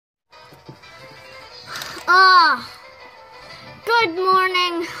Ah, good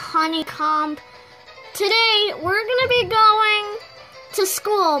morning, Honeycomb. Today, we're gonna be going to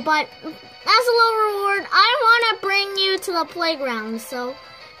school, but as a little reward, I want to bring you to the playground. So,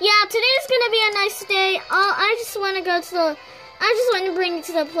 yeah, today's gonna be a nice day. I just want to bring you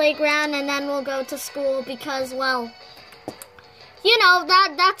to the playground, and then we'll go to school because, well, you know,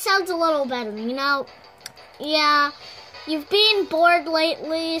 that sounds a little better, you know? Yeah, you've been bored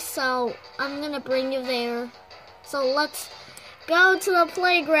lately, so I'm gonna bring you there. So let's go to the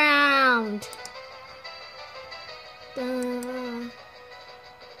playground.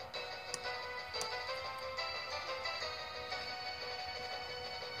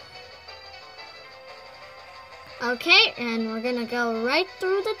 Okay, and we're gonna go right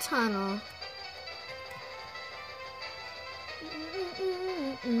through the tunnel.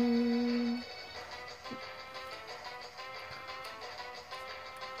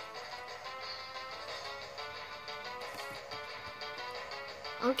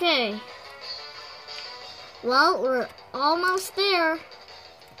 Okay. Well, we're almost there.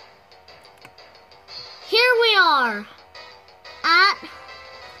 Here we are at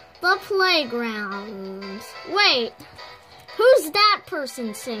the playground. Wait, who's that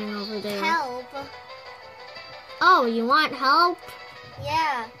person sitting over there? Help. Oh, you want help?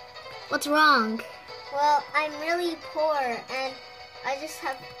 Yeah. What's wrong? Well, I'm really poor and I just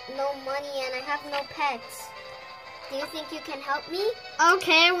have no money and I have no pets. Do you think you can help me?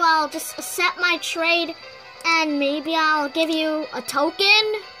 Okay, well, just accept my trade and maybe I'll give you a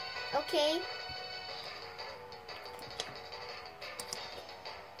token. Okay.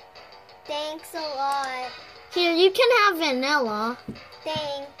 Thanks a lot. Here, you can have vanilla.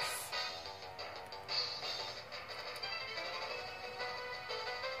 Thanks.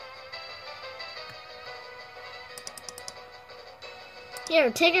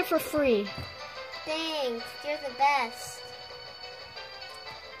 Here, take it for free. Thanks. You're the best.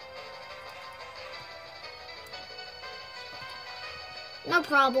 No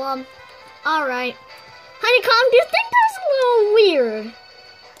problem. Alright. Honeycomb, do you think that's a little weird?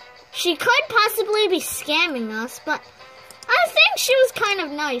 She could possibly be scamming us, but I think she was kind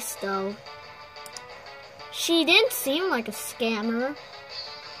of nice, though. She didn't seem like a scammer.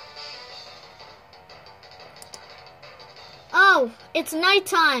 Oh, it's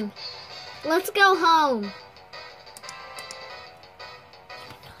nighttime. Let's go home.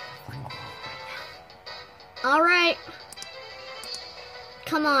 Alright.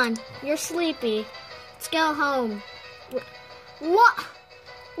 Come on, you're sleepy. Let's go home. What?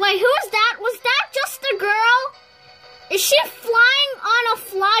 Wait, who is that? Was that just a girl? Is she flying on a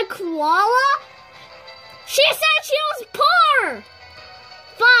fly koala? She said she was poor!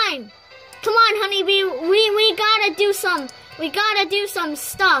 Fine. Come on, honeybee. We gotta do some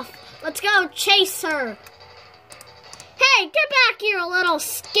stuff. Let's go chase her. Hey, get back here, little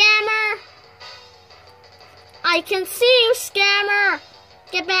scammer. I can see you, scammer.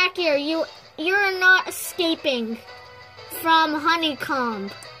 Get back here. You're not escaping from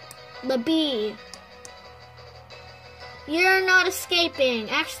Honeycomb, the bee. You're not escaping.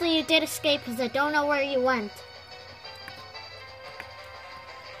 Actually, you did escape because I don't know where you went.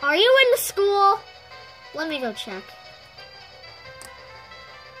 Are you in the school? Let me go check.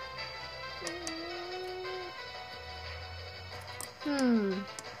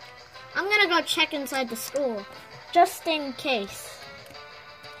 I'm gonna go check inside the school, just in case.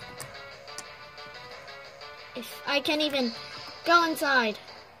 If I can even go inside.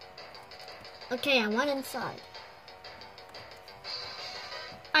 Okay, I went inside.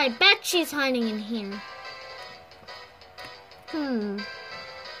 I bet she's hiding in here.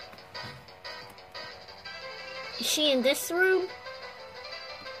 Is she in this room?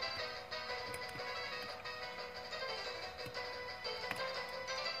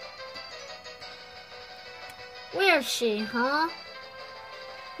 Where's she, huh?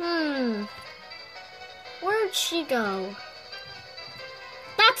 Where'd she go?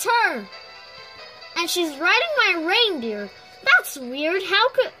 That's her! And she's riding my reindeer. That's weird. How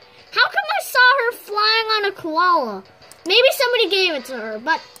come I saw her flying on a koala? Maybe somebody gave it to her,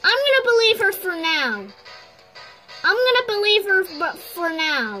 but I'm gonna believe her for now.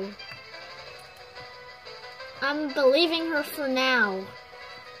 I'm believing her for now.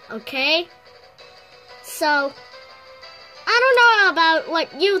 Okay? So, I don't know about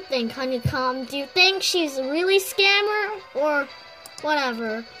what you think, Honeycomb. Do you think she's a really scammer or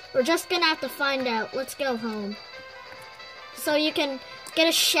whatever? We're just gonna have to find out. Let's go home. So you can get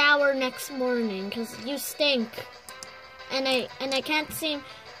a shower next morning, because you stink. And I can't seem...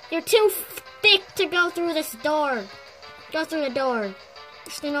 You're too thick to go through this door. Go through the door.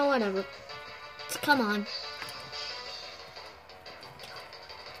 Just, you know, whatever. Come on.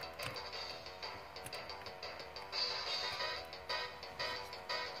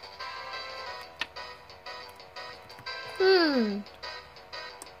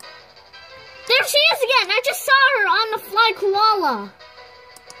 There she is again! I just saw her on the fly koala.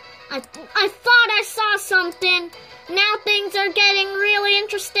 I thought I saw something. Now things are getting really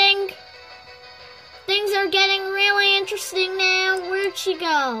interesting. Things are getting really interesting now. Where'd she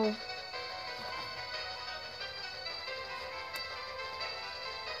go?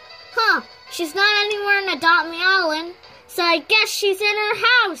 Huh, she's not anywhere in Adopt Me Island, so I guess she's in her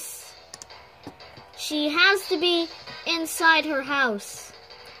house. She has to be inside her house.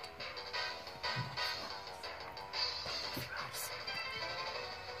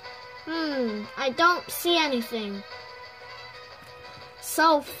 I don't see anything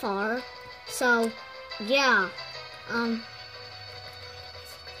so far. So, yeah.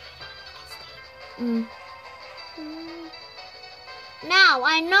 Now,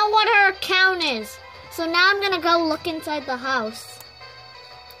 I know what her account is. So now I'm gonna go look inside the house.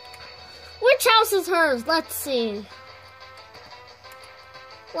 Which house is hers? Let's see.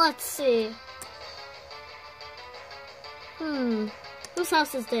 Let's see. Whose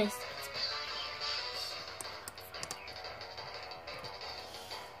house is this?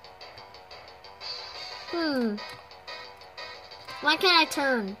 Why can't I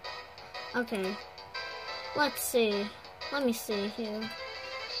turn? Okay. Let's see. Let me see here.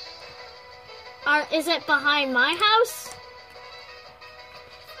 Is it behind my house?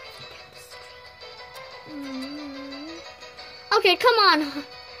 Okay, come on.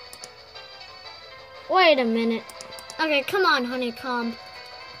 Wait a minute. Okay, come on, Honeycomb.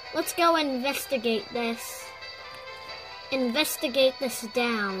 Let's go investigate this. Investigate this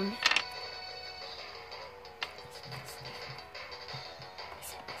down.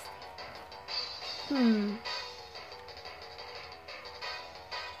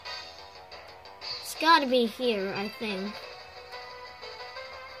 It's gotta be here, I think.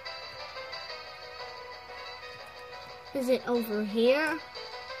 Is it over here?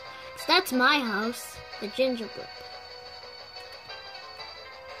 'Cause that's my house, the gingerbread.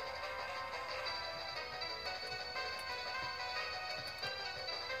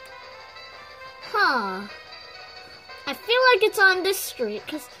 I feel like it's on this street,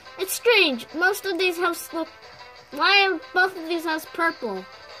 because it's strange. Most of these houses look... Why are both of these houses purple?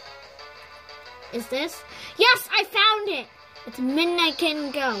 Is this? Yes, I found it! It's Midnight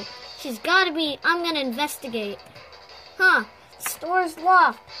Kitten Go. She's gotta be... I'm gonna investigate. The store's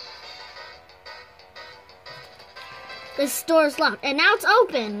locked. This store's locked. And now it's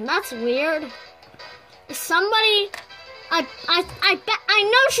open. That's weird. Is somebody... I bet... I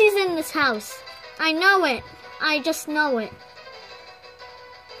know she's in this house. I know it. I just know it.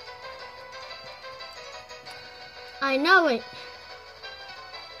 I know it.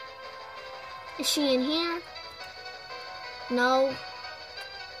 Is she in here? No.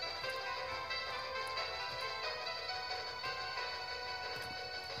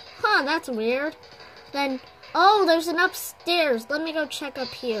 That's weird. Then, oh, there's an upstairs. Let me go check up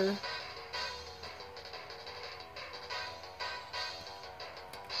here.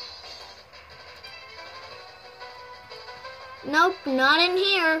 Nope, not in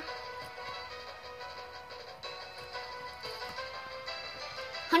here.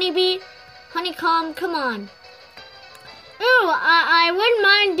 Honeybee, Honeycomb, come on. Ooh, I wouldn't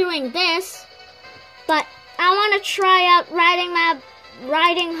mind doing this, but I want to try out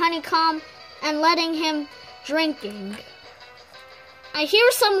riding Honeycomb and letting him drinking. I hear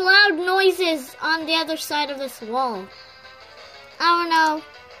some loud noises on the other side of this wall. I don't know,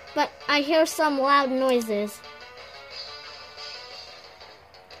 but I hear some loud noises.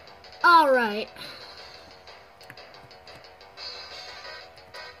 Alright.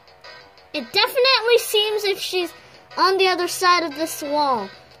 It definitely seems if she's on the other side of this wall.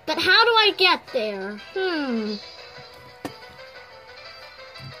 But how do I get there?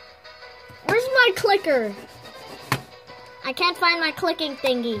 Where's my clicker? I can't find my clicking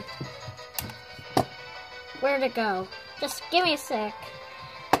thingy. Where'd it go? Just give me a sec.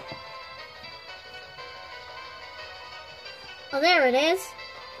 Oh, there it is.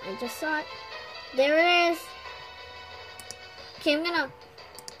 I just saw it. There it is. Okay, I'm gonna...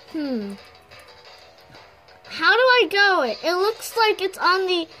 How do I go it? It looks like it's on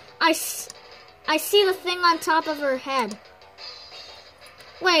the... I see the thing on top of her head.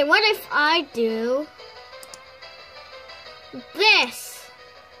 Wait, what if I do... this?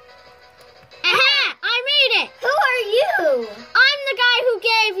 Aha! I made it! Who are you? I'm the guy who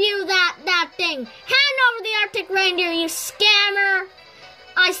gave you that thing. Hand over the Arctic reindeer, you scammer!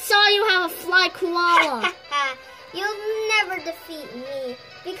 I saw you have a fly koala. You'll never defeat me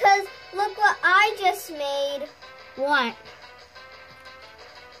because look what I just made. What?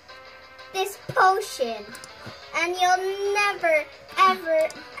 This potion. And you'll never, ever,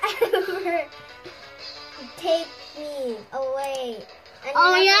 ever take me away. And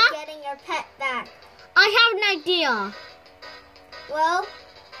Oh, you're yeah? never getting your pet back. I have an idea. Well,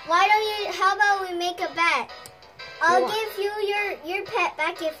 why don't you, how about we make a bet? I'll What? give you your pet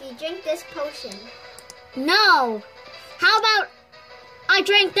back if you drink this potion. No. How about I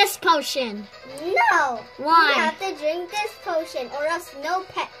drink this potion? No! Why? You have to drink this potion or else no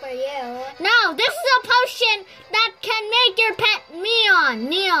pet for you. No, this is a potion that can make your pet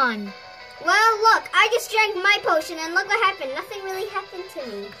neon. Well, look, I just drank my potion and look what happened. Nothing really happened to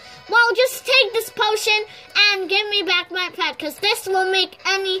me. Well, just take this potion and give me back my pet, because this will make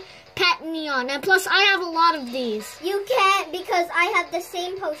any pet neon. And plus, I have a lot of these. You can't because I have the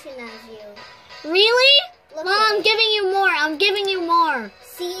same potion as you. Really? Look Well, at I'm it. giving you more. I'm giving you more.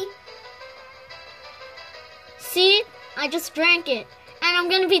 See? See? I just drank it. And I'm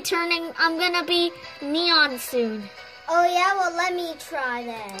going to be neon soon. Oh yeah, well let me try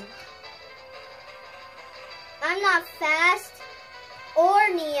then. I'm not fast or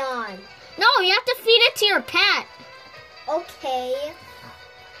neon. No, you have to feed it to your pet. Okay.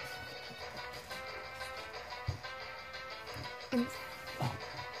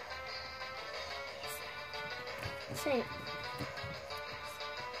 Say,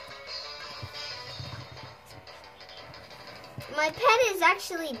 My pet is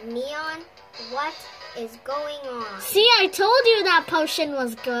actually neon. What is going on? see, I told you that potion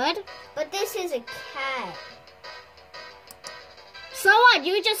was good. But this is a cat. So what?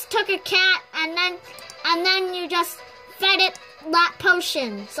 You just took a cat and then you just fed it that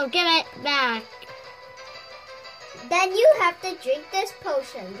potion. So give it back. Then you have to drink this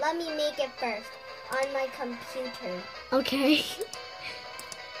potion. Let me make it first on my computer. Okay.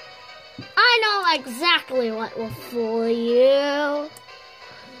 I know exactly what will fool you.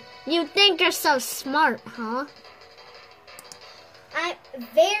 You think you're so smart, huh? I'm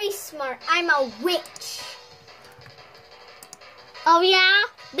very smart. I'm a witch. Oh yeah?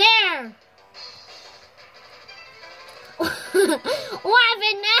 There. What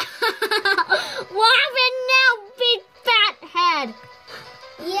happened now? What happened now, big fat head?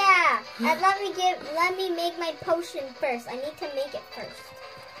 Yeah, and let me make my potion first. I need to make it first.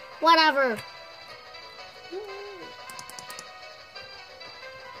 Whatever.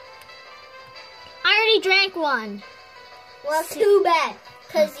 I already drank one. Well, too bad,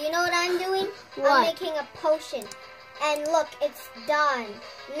 because you know what I'm doing? What? I'm making a potion. And look, it's done.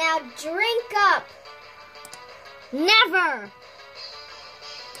 Now drink up. Never.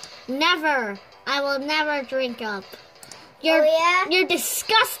 Never. I will never drink up. Your, Oh, yeah? your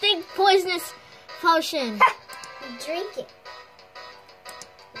disgusting poisonous potion. Drink it.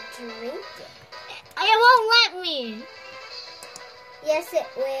 Drink it. It won't let me. Yes, it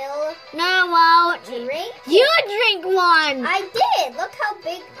will. No, it won't. Drink. You drink one. I did. Look how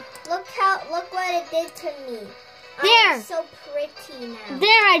big. Look what it did to me. There. I'm so pretty now.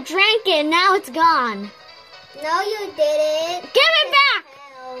 There, I drank it. Now it's gone. No, you didn't. Give it back.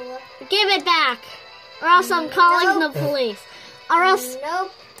 Hell. Give it back. Or else I'm calling Nope. the police. Or else...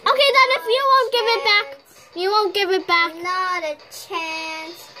 Nope. Okay, then if you won't give it back, you won't give it back. Not a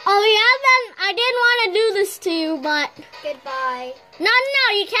chance. Oh, yeah, then I didn't want to do this to you, but... Goodbye. No,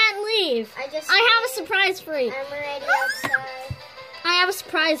 you can't leave. I have a surprise for you. I'm already outside. I have a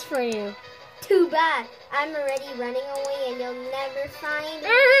surprise for you. Too bad. I'm already running away and you'll never find me.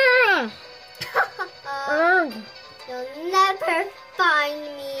 Urgh. Urgh. You'll never find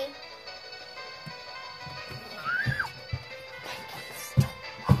me.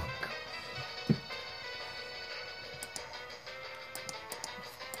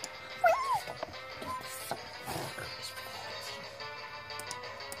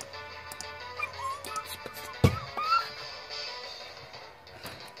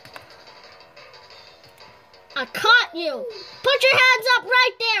 I caught you. Put your hands up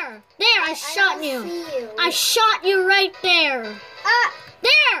right there. There, I shot don't you. see you. I shot you right there.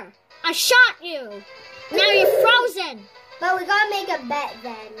 There, I shot you. Now you're frozen. But we gotta make a bet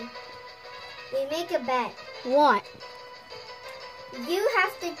then. We make a bet. What? You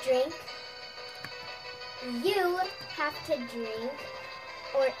have to drink. You have to drink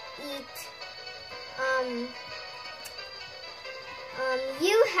or eat.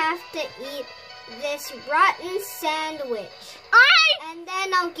 You have to eat this rotten sandwich. And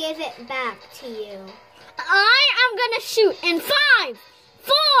then I'll give it back to you. I am gonna shoot in 5,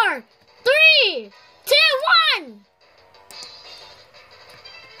 4, 3, 2, 1.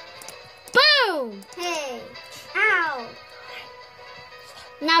 you! Hey. Ow.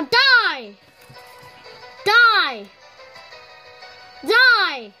 Now die! Die!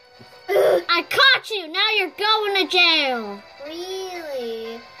 Die! I caught you! Now you're going to jail!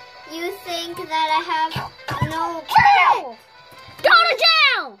 Really? You think that I have no Jail! Go to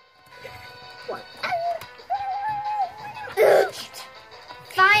jail!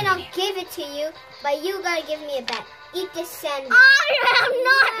 Fine, I'll give it to you, but you gotta give me a bet. Eat this sandwich. I am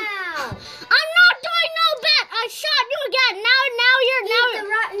not! Now. I'm not doing no bet! I shot you again! Now Eat the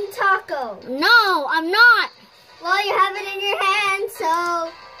rotten taco. No, I'm not! Well, you have it in your hand,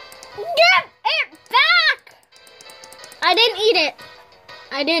 so... Give it back! I didn't eat it.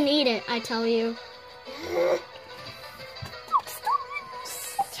 I didn't eat it, I tell you.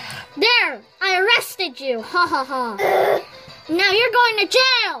 There! I arrested you! Ha ha ha. Now you're going to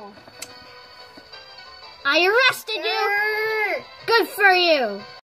jail! I arrested you! Good for you!